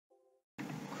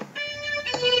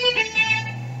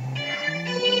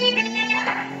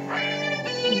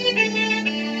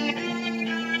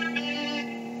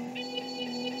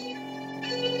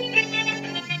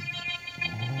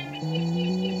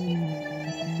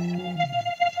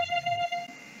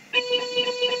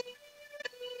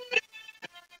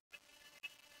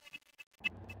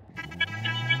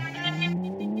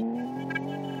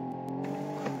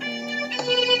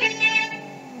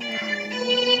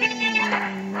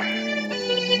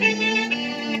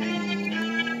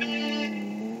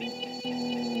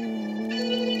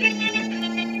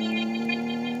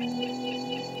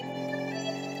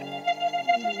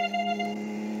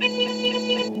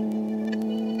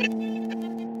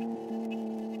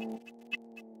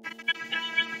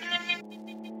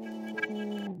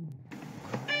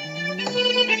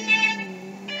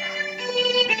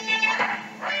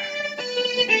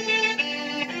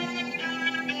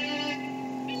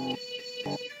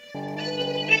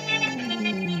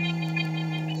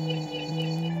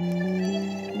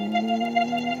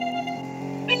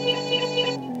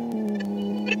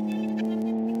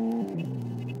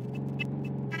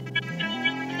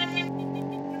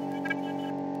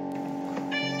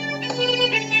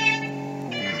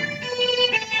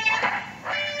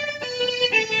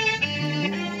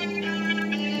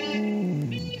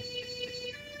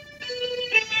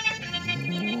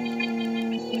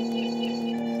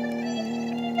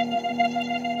Hey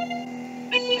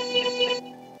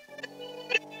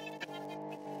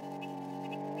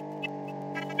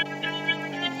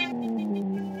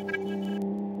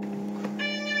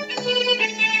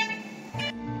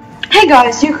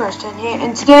guys, you Christian here,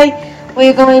 and today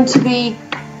we're going to be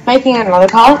making another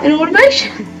car in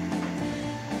automation.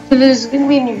 So there's going to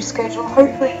be a new schedule.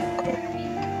 Hopefully every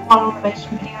week one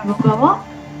automation video will go up.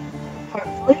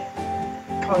 Hopefully.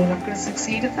 Probably not going to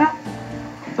succeed at that.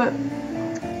 But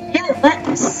yeah,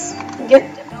 let's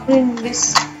get to building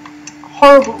this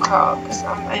horrible car, because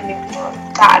I'm aiming for a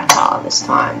bad car this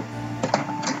time.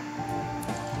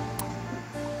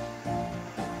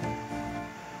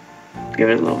 Give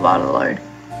it a little while to load.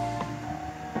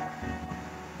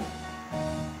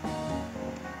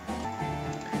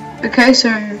 Okay, so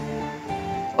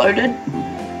loaded,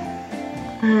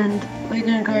 and we're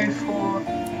gonna go for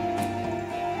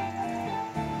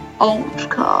old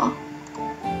car.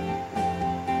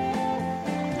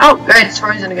 Oh, great! It's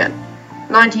frozen again.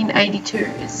 1982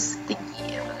 is the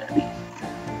year we're gonna be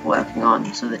working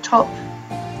on. So the top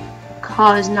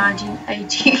car is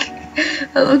 1980.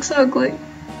 That looks ugly.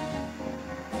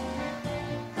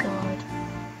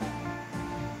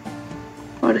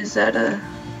 What is that to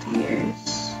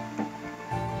use?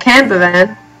 Camper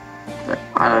van, but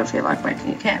I don't feel like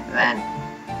making a camper van.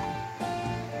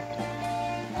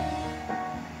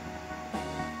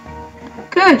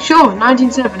 Okay, sure,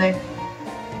 1970.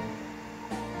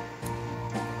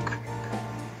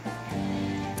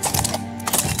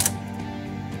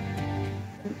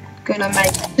 Gonna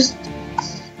make just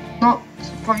not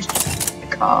supposed to be a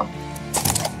car.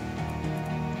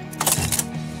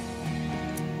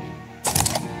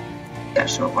 Yeah,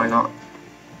 sure, why not?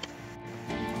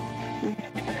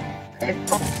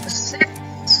 A 6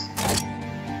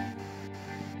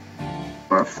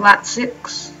 or a flat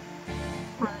 6,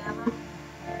 whatever.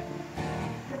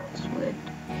 That's weird.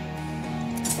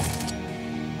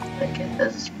 Make it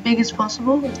as big as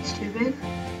possible. That's too big.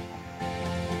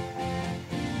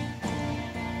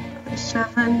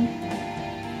 7.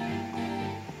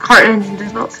 Current engine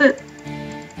does not fit.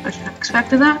 I should have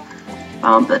expected that.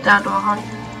 Bump that down to 100.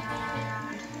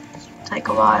 Take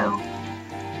a while.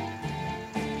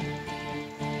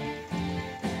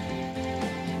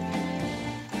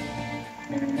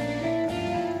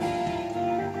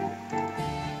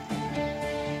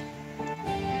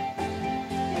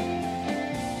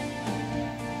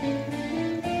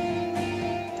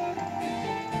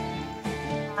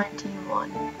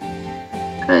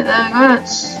 Okay, there we go.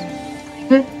 That's pretty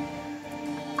good.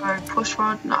 Go push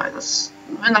rod. No, that's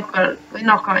we're not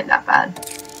going that bad.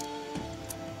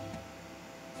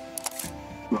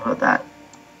 What about that?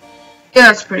 Yeah,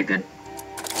 that's pretty good.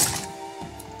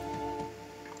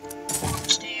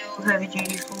 Steel, heavy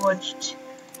duty forged,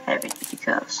 heavy duty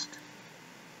cast.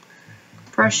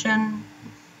 Compression.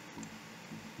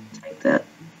 Take that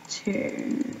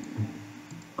to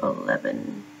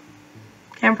 11.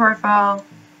 Cam profile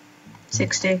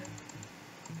 60.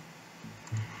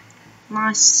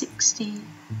 Nice 60.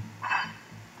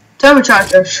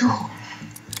 Turbocharger, sure.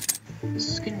 This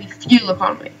is gonna be fuel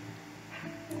economy,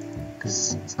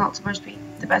 because it's not supposed to be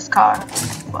the best car in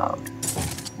the world.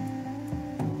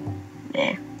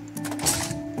 Nah.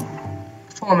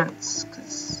 Performance,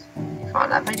 because you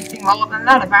can't have anything lower than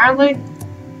that apparently.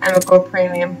 And we've got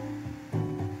premium,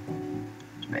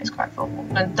 which makes quite full.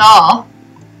 And duh.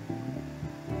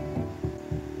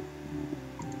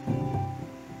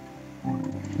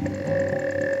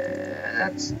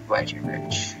 That's way too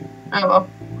rich. Oh well.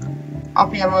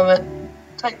 RPM limit.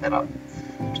 Take that up.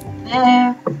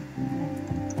 There.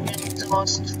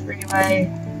 Lost 3-way.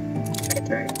 Straight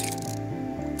through.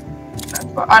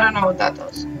 I don't know what that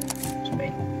does. To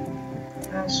me.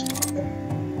 That's okay.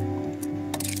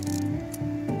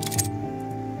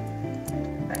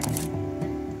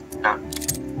 None.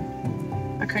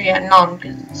 Okay, yeah, none,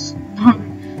 because it's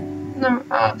no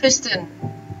piston.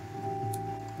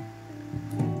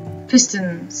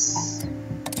 Pistons.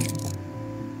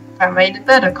 I made it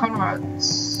better,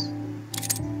 Conrads.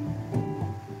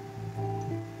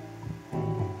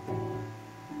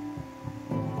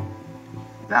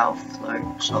 Valve flow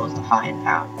shows the high and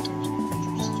power.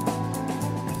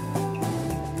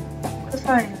 What if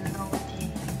I know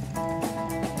the...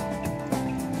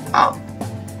 Oh.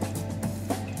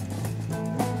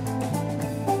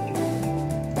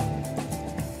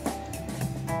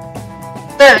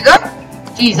 There we go.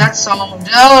 Geez, that's solved.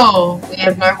 Oh, we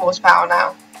have no horsepower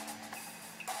now.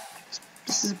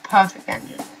 This is a perfect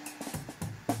engine.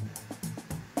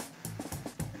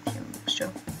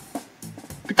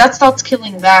 But that starts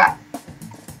killing that.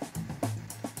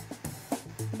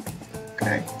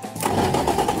 Okay.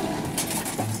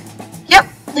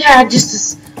 Yeah, just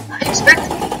as I expected,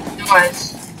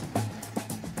 guys.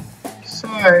 So,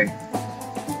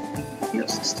 fuel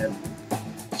system,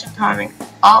 engine timing,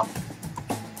 up,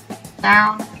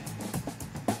 down.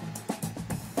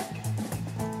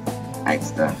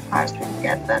 That's the highest we can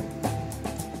get then.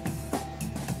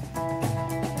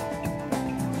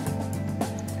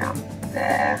 Down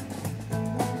there.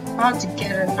 Hard to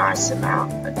get a nice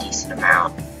amount, a decent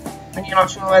amount, when you're not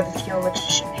sure where the fuel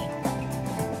mixture should be.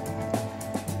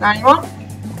 91?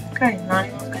 Okay,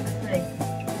 91's good for me.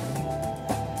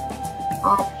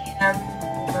 RPM,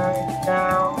 go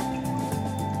down.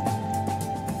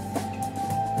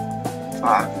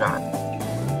 59.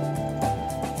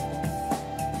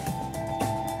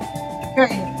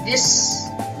 Okay, this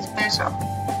is better.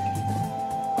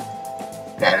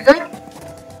 There we go.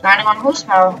 91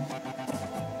 horsepower.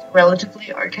 It's a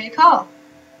relatively okay car.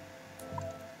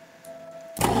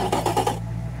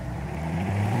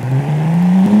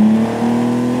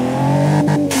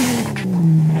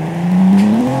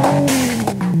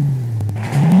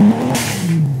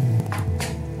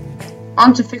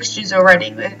 Onto fixtures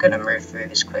already, we're gonna move through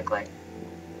this quickly.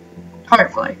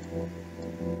 Hopefully.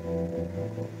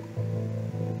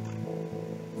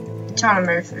 I'm trying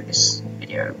to move through this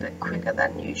video a bit quicker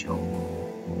than usual.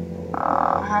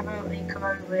 How about we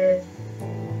go with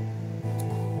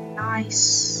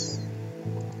nice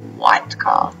white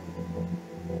car?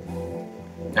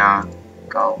 Nah,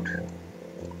 gold.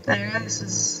 There we go,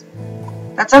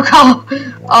 that's our car.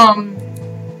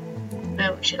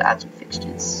 Maybe we should add some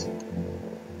fixtures.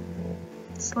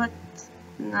 Select,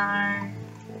 no.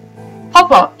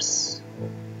 Pop-ups.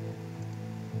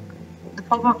 The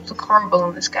pop-ups look horrible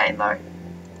in this game though.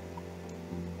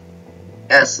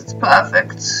 Yes, it's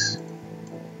perfect.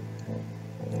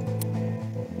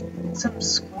 Some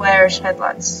squarish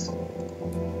headlights.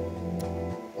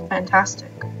 Fantastic.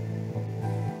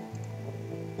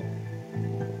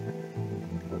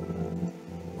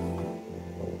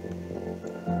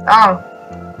 Oh.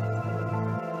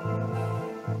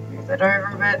 Move that over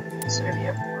a bit so we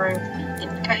have room for the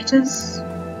indicators.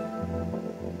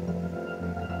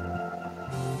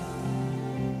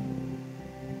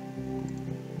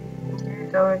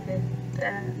 Go over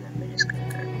there, and then we're just going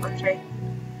to go rotate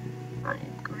 90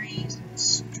 degrees and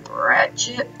stretch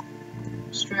it.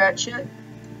 Stretch it.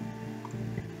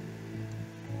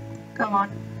 Come on.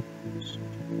 I'm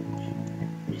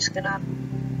just going to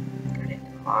go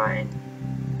in line.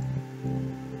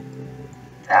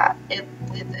 That.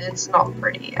 It's not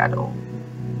pretty at all.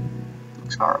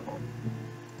 Looks horrible.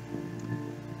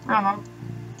 Oh well.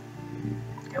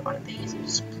 Get one of these and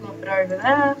just plop it over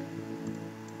there.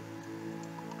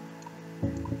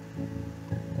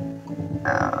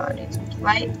 I need some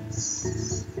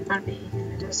plates. That'd be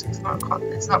fantastic.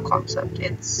 It's not concept.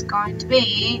 It's going to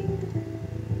be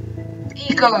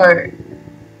eco.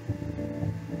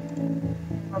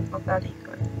 Not that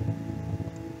eco.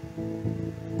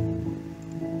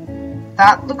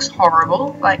 That looks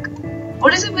horrible. Like,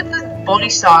 what is it with the body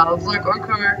style? It's like,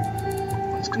 okay,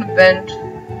 it's gonna bend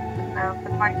now,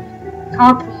 but like,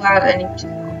 can't pull out any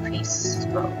particular piece.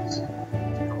 Well, it's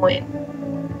annoying.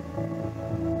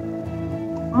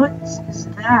 What is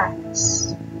that?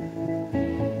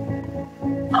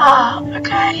 Oh,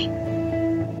 okay.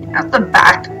 At the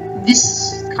back,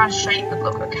 this kind of shape would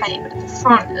look okay, but at the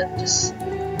front, it just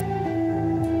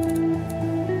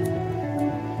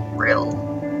real.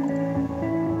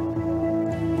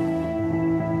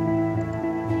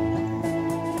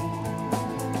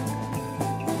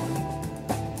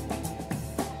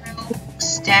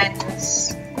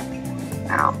 Extends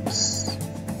out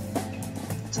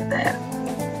to there.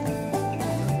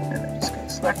 And I'm just going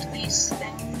to select these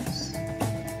things.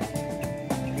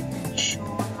 Make it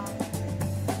shorter.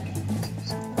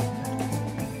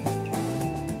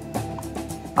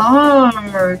 Oh,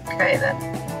 okay then.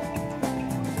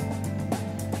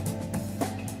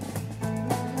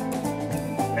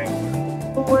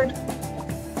 Going forward.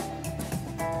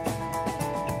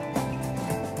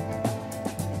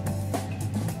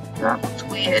 That looks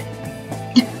weird.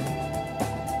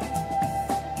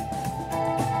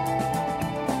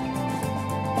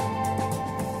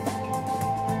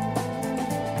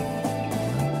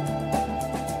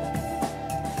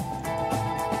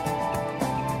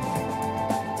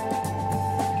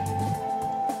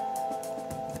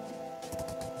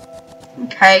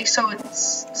 Okay, so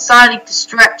it's deciding to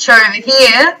stretch over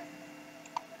here.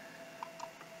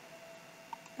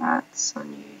 That's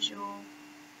unusual.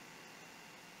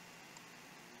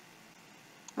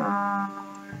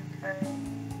 Okay.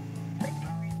 Make it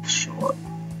really short.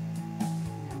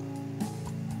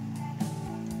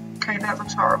 Okay, that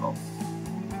looks horrible.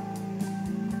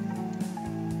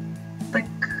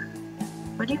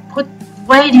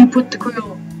 Where do you put the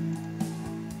grill?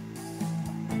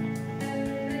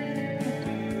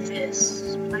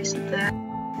 This. Place it there.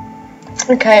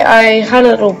 Okay, I had a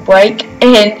little break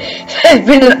and there's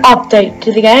been an update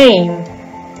to the game.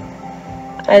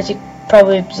 As you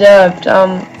probably observed,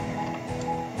 okay,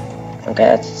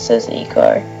 that says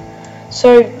eco.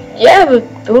 So yeah, we're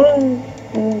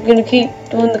gonna keep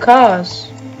doing the cars.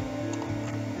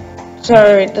 So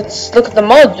let's look at the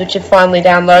mods which have finally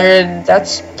downloaded.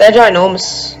 They're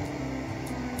ginormous.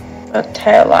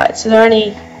 Taillights. Are there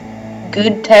any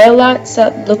good taillights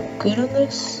that look good on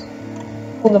this?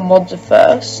 All the mods are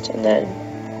first, and then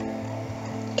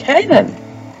okay then.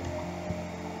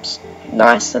 It's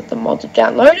nice that the mods are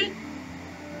downloaded.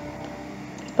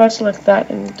 If I select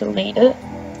that and delete it,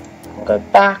 I'll go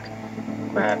back,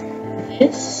 grab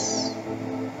this,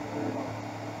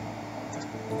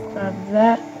 grab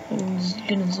that, and I'm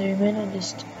gonna zoom in and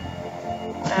just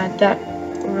add that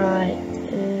right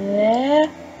there.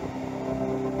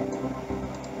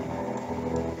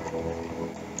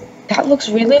 That looks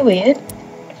really weird.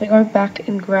 If I go back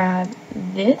and grab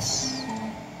this,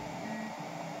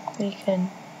 we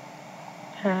can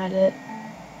add it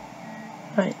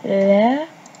right there.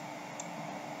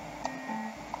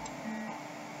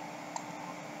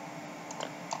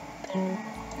 Then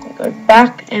we go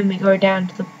back and we go down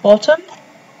to the bottom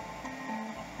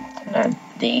and add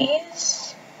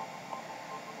these.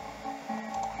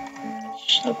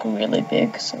 Which look really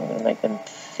big, so I'm gonna make them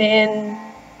thin.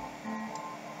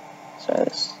 So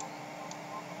this.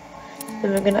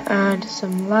 Then we're gonna add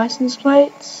some license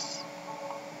plates.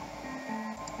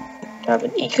 Have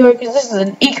an eco, because this is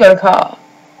an eco car.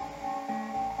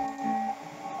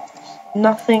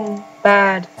 Nothing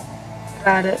bad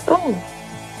about it. Oh,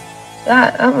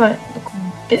 that might look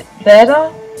a bit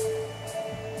better.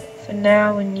 For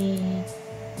now, we need.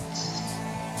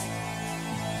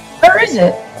 Where is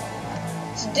it?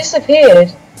 It's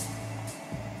disappeared.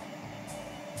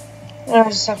 I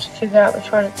just have to figure out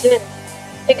which one it's in.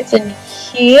 I think it's in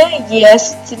here.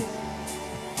 Yes, it's in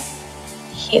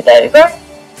here. There we go.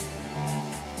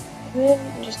 And then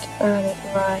just add it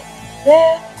right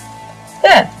there.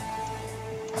 There.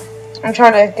 I'm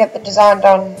trying to get the design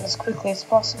done as quickly as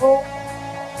possible.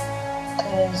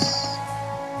 Because,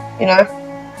 you know,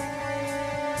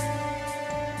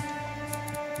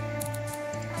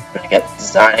 I'm going to get the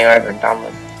designing over and done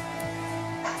with.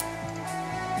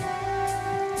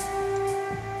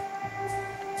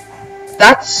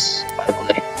 That's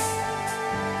ugly.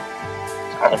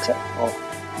 It's unacceptable.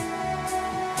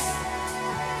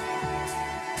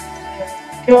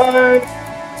 There we go.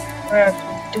 We have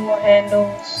some door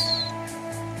handles.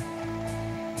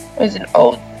 There's an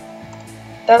old.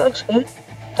 That looks good.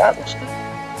 That looks good.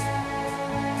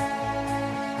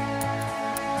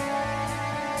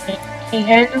 Key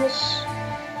handles.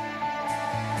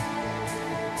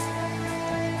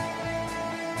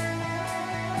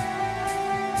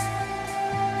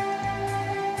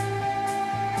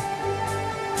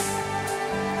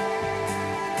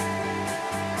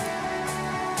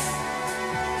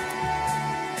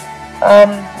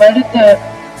 Where did the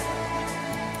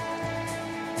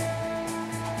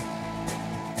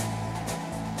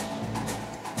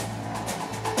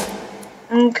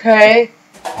okay.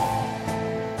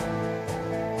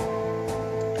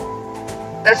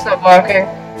 That's not working.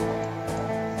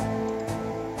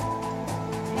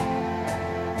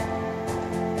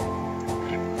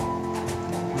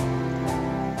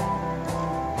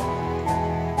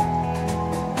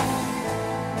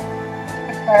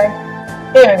 Okay.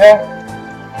 Here we go.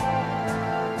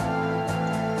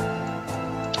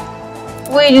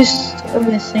 We just are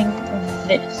missing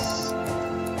this.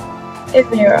 A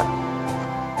mirror.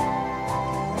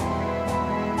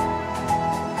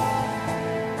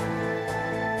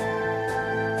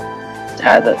 Let's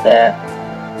add that there.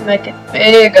 Make it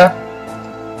bigger.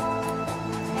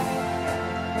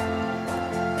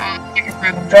 You can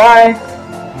bring drive.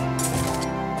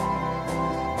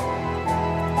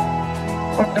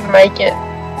 I'm gonna make it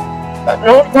but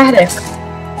not automatic.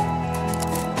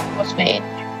 What's speed?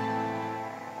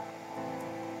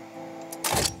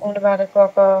 Automatic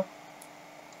locker.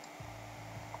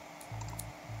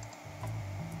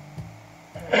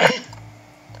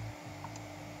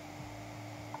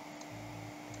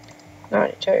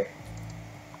 $92.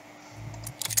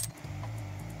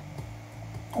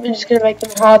 I'm just gonna make them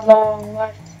hard, long,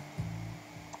 left.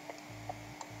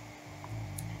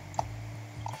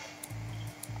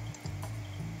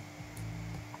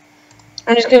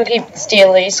 I'm just gonna keep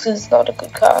Steely's because it's not a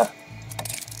good car.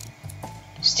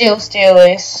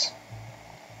 Steely's.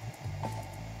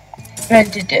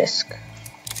 Vented disc.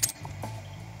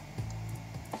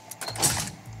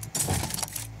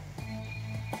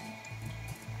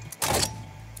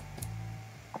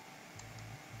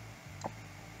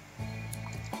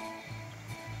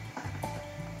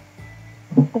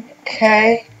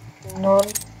 Okay, none.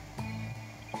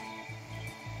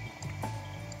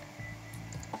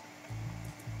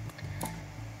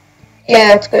 Yeah,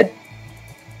 that's good.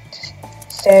 Just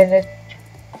standard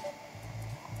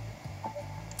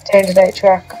 8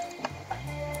 track.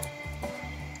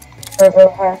 Turbo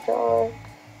hard dog.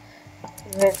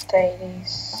 Mixed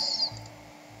 80s.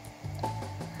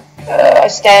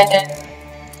 Standard.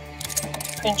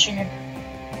 Pinch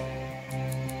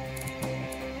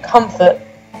comfort.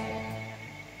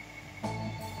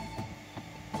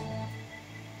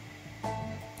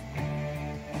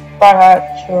 By heart,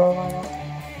 sure, why not?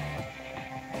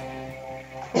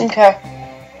 Okay.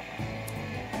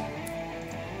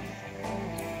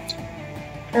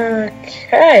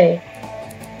 Okay.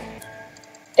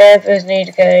 Dampers need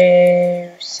to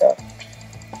go soft.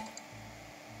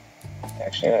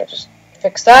 Actually, I'll just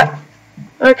fix that.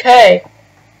 Okay.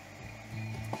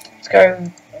 Let's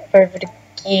go over to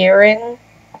gearing.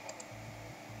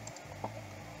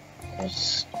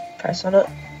 Just press on it.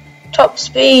 Top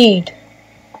speed.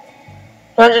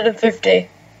 150.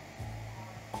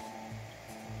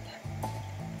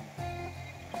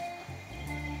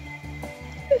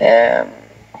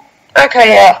 Okay,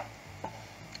 yeah.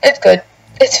 It's good.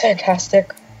 It's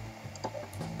fantastic.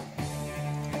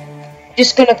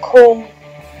 Just gonna call.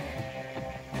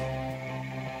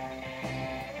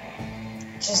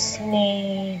 Just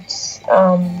needs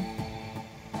to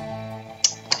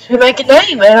make a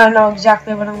name, and I know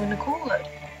exactly what I'm gonna call it.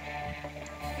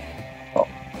 Well,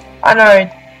 I know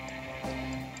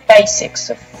basics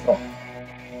of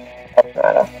doesn't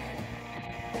matter.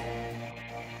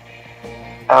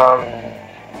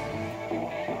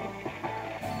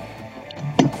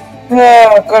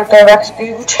 I've got to go back to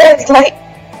Google Translate.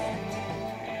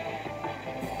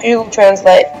 Google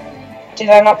Translate. Did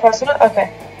I not press on it? Okay.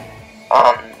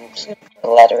 I'm just gonna put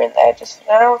a letter in there just for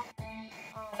now.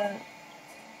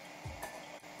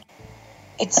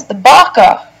 It's the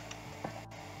Barker.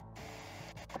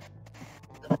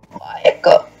 The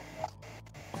Barker.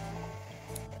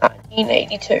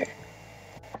 1982.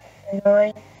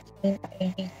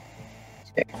 1982.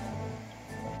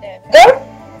 There we go.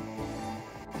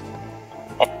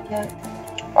 And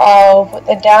I'll put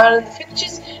that down in the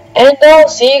pictures, and I'll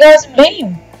see you guys in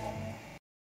Beam.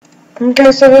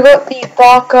 Okay, so we got the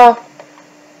Barker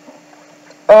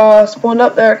spawned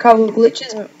up. There are a couple of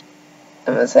glitches. I'm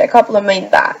gonna say a couple of mean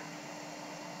that,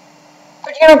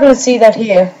 but you're not gonna see that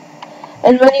here.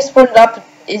 And when you spawn it up, it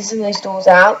instantly stalls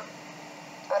out.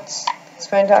 That's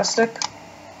fantastic.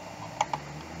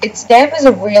 Its dampers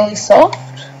are really soft.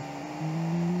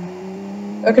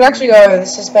 I could actually go over the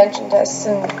suspension tests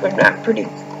and could map pretty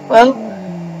well.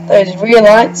 Those rear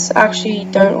lights actually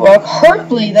don't work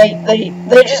horribly. They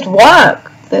just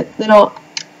work. They're not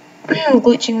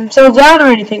glitching themselves out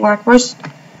or anything like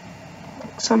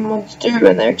some mods do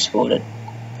when they're exported.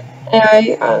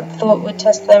 Anyway, I thought we'd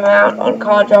test them out on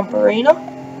Car Jump Arena,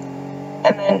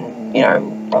 and then, you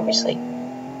know, obviously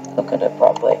look at it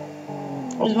properly.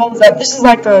 As well as that, this is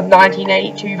like the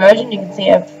 1982 version. You can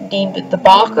see I've deemed it the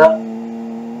Barker.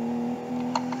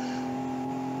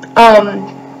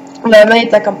 They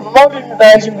made like a modern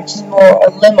version, which is more a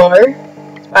limo.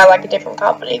 It's by like a different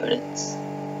company, but it's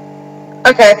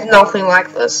okay. It's nothing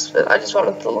like this, but I just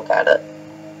wanted to look at it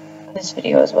in this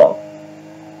video as well.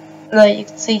 Now you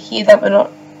can see here that we're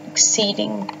not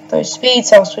exceeding those speeds,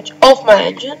 so I'll switch off my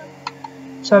engine,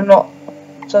 so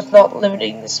it's not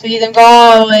limiting the speed I'm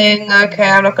going. Okay,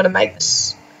 I'm not going to make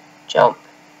this jump.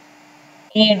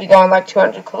 You need to be going like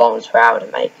 200 kilometers per hour to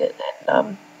make it,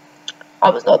 and I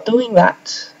was not doing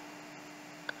that.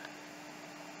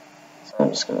 So I'm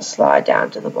just going to slide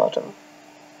down to the bottom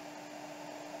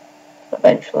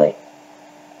eventually.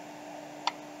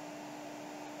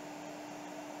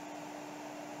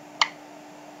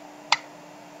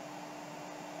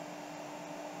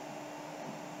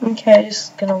 Okay,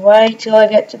 just gonna wait till I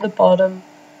get to the bottom,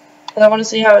 and I want to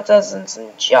see how it does in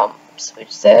some jumps,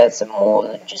 which there's some more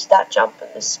than just that jump in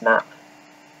this map.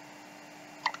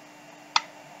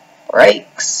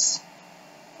 Brakes.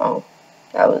 Oh,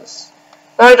 that was.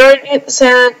 No, don't hit the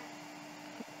sand.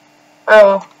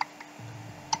 Oh.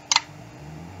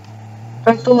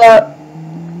 Don't stall out.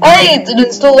 Hey, it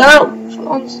didn't stall out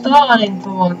on starting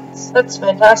for once. That's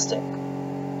fantastic.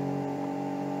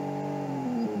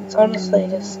 It's honestly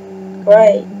just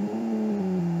great.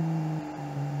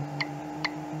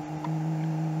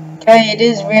 Okay, it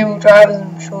is rear wheel drive, as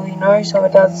I'm sure you know, so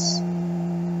it does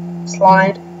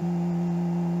slide.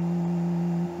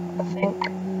 I think.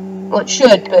 Well, it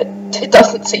should, but it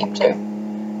doesn't seem to.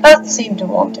 Doesn't seem to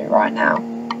want to right now.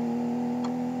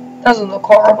 Doesn't look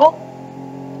horrible,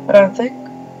 I don't think.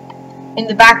 In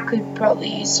the back could probably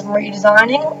use some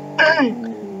redesigning.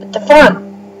 But the front,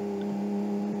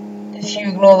 if you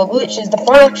ignore the glitches, the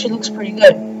front actually looks pretty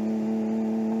good.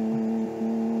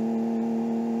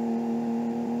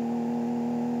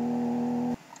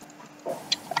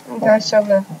 Okay, so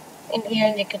we're in here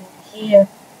and you can hear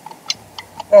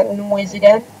that noise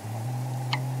again.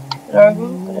 And over,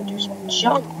 I'm gonna do some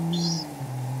jumps.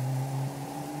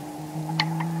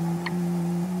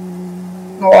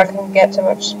 Oh, I can get too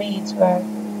much speed so I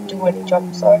do any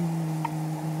jumps though.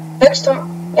 Next time,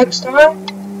 I'm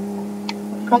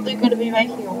probably gonna be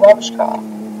making a rubbish car.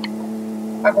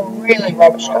 Like a really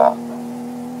rubbish car.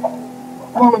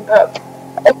 On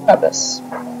purpose.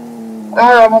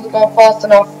 I wasn't going fast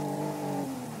enough.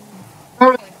 I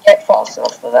don't really get fast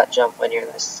enough for that jump when you're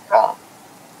in this car.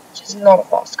 Which is not a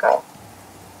fast car.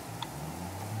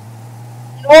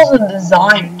 It wasn't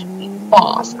designed to be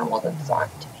fast, and it wasn't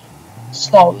designed to be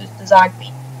slow. It was designed to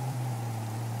be,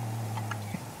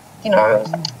 you know, it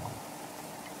was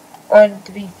designed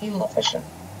to be fuel efficient.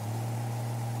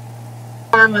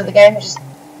 The game just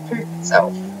proved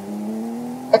itself.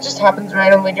 It just happens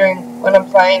randomly when I'm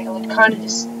playing. It would kind of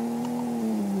just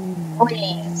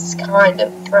freeze, kind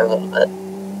of, for a little bit.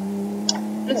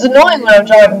 It's annoying when I'm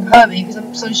driving Kirby because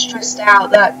I'm so stressed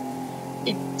out that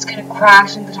it's gonna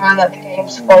crash in the time that the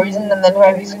game's frozen, and then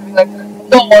Kirby's gonna be like,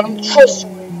 "No, I don't trust you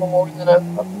anymore,"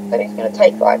 and then he's gonna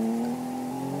take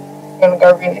gonna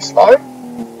go really slow.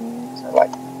 So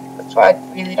like, that's why I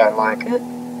really don't like it.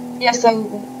 Yes, there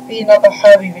will be another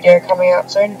Herbie video coming out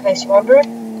soon, in case you're wondering,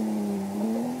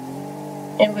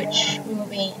 in which we will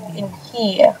be in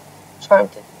here trying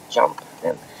to jump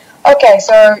them. Okay,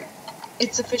 so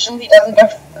it's official.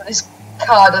 This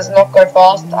car does not go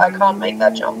fast. I can't make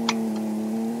that jump.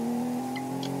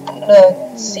 I'm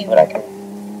gonna see what I can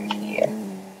do here.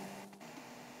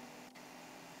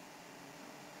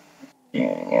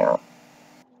 Doing out.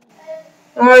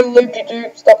 No,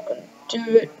 loopy-doop, stop and do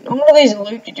it. All of these are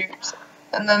loopy-doops.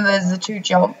 And then there's the 2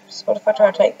 jumps. What if I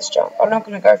try to take this jump? I'm not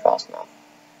gonna go fast enough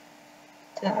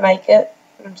to make it,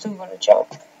 but I'm still gonna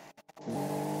jump.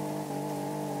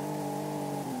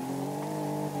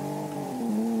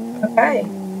 Okay.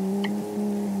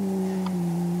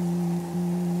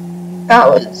 That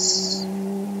was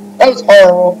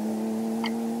horrible.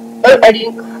 But I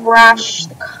didn't crash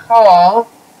the car. Oh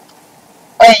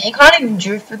yeah, you can't even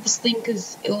drift with this thing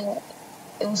because it'll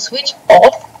switch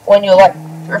off when you're like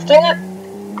drifting it.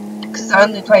 Because the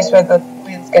only place where the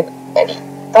wheels the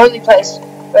only place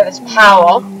where there's power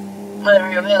on the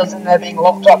rear wheels, and they're being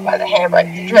locked up by the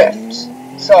handbrake to drift.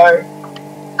 So you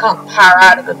can't power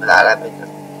out of it without having,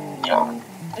 you know,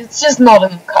 it's just not a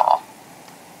good car.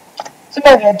 So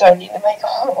maybe I don't need to make a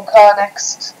horrible car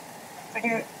next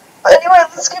video. But anyway,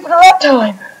 let's give it a lap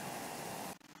time.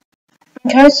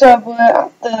 Okay, so we're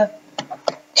at the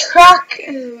track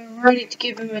and we're ready to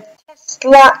give him a test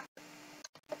lap.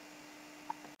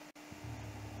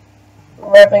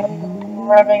 Revving.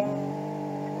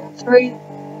 3,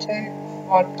 2,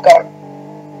 1, go.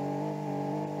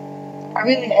 I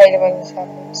really hate it when this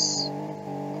happens.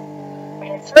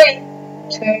 3,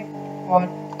 2, 1,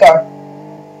 go.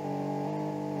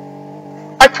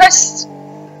 I pressed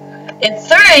in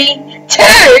 3,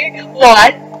 2,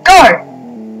 1, go.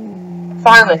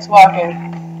 Finally, it's working.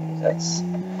 Jesus.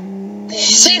 Did you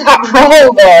see that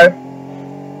roll though?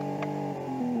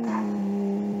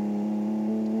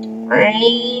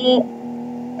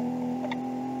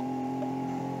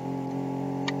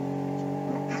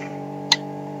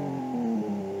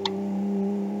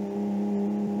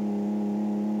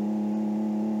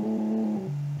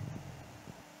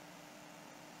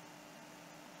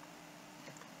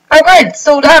 Oh great, it's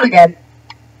sold out again.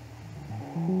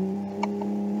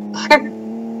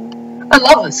 I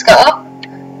love this car.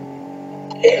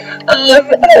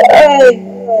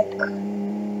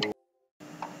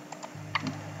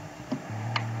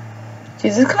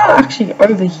 Geez, this car actually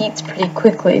overheats pretty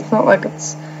quickly. It's not like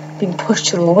it's being pushed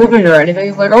to the limit or anything.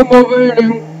 It's like, oh my god,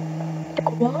 like,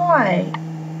 why?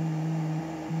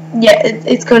 Yeah,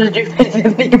 it's gonna do better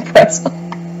than the Impressor.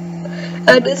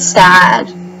 That is sad.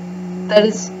 That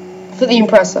is for the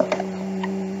Impressor.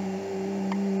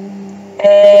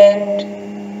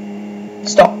 And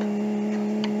stop.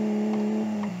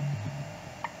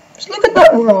 Just look at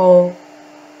that roll.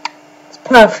 It's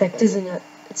perfect, isn't it?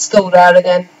 It's stalled out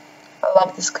again. I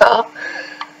love this car.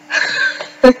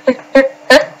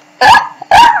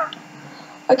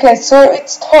 Okay, so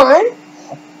its time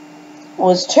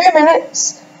was 2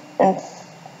 minutes and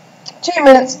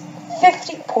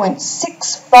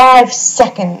 50.65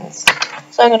 seconds.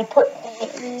 So I'm going to put the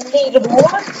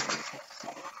leaderboard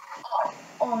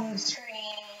on the screen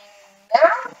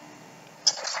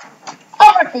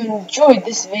I hope you enjoyed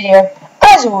this video.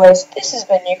 As always, this has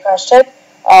been your Crash Tape.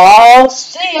 I'll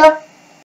see ya!